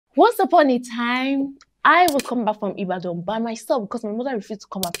Once upon a time, I was coming back from Ibadan by myself because my mother refused to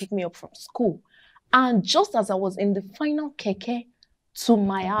come and pick me up from school. And just as I was in the final keke to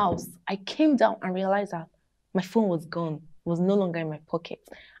my house, I came down and realized that my phone was gone, was no longer in my pocket.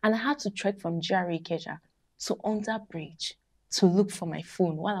 And I had to trek from GRA Ikeja to Under Bridge to look for my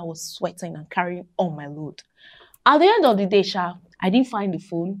phone while I was sweating and carrying all my load. At the end of the day, I didn't find the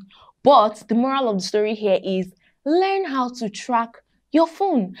phone. But the moral of the story here is learn how to track your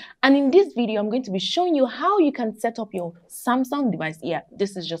phone. And in this video, I'm going to be showing you how you can set up your Samsung device. Yeah,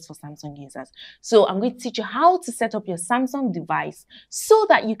 this is just for Samsung users. So I'm going to teach you how to set up your Samsung device so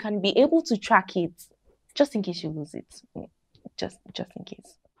that you can be able to track it just in case you lose it. Just in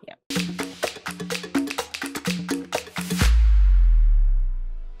case. Yeah.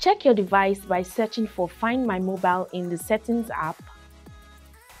 Check your device by searching for Find My Mobile in the Settings app.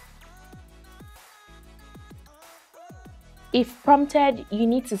 If prompted, you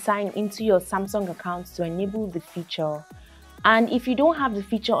need to sign into your Samsung account to enable the feature. And if you don't have the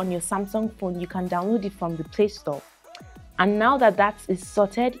feature on your Samsung phone, you can download it from the Play Store. And now that that is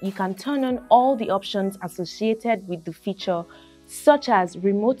sorted, you can turn on all the options associated with the feature, such as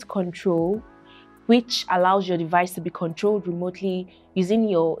remote control, which allows your device to be controlled remotely using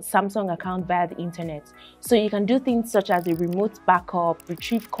your Samsung account via the internet. So you can do things such as a remote backup,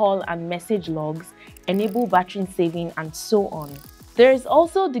 retrieve call and message logs, enable battery saving, and so on. There is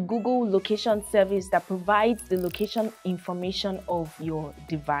also the Google location service that provides the location information of your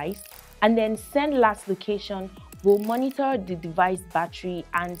device, and then Send Last Location will monitor the device battery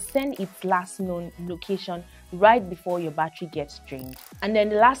and send its last known location right before your battery gets drained. And then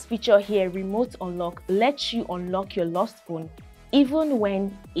the last feature here, Remote Unlock, lets you unlock your lost phone even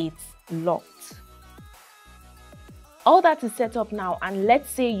when it's locked. All that is set up now, and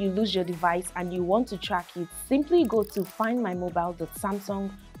let's say you lose your device and you want to track it, simply go to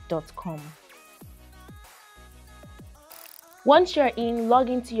findmymobile.samsung.com. Once you're in,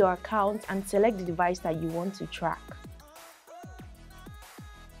 log into your account and select the device that you want to track.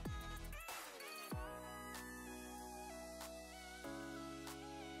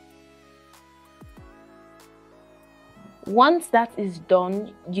 Once that is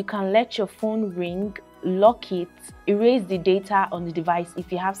done, you can let your phone ring, lock it, erase the data on the device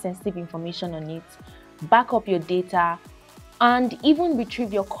if you have sensitive information on it, back up your data, and even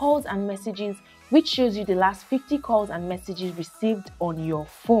retrieve your calls and messages, which shows you the last 50 calls and messages received on your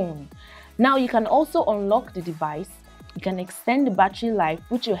phone. Now you can also unlock the device, you can extend the battery life,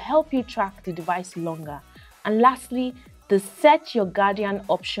 which will help you track the device longer. And lastly, the Set Your Guardian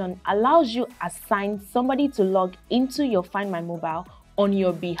option allows you to assign somebody to log into your Find My Mobile on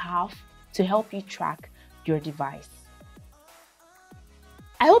your behalf to help you track your device.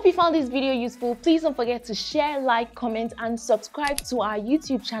 I hope you found this video useful. Please don't forget to share, like, comment, and subscribe to our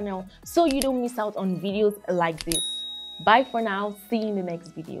YouTube channel so you don't miss out on videos like this. Bye for now. See you in the next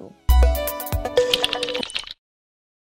video.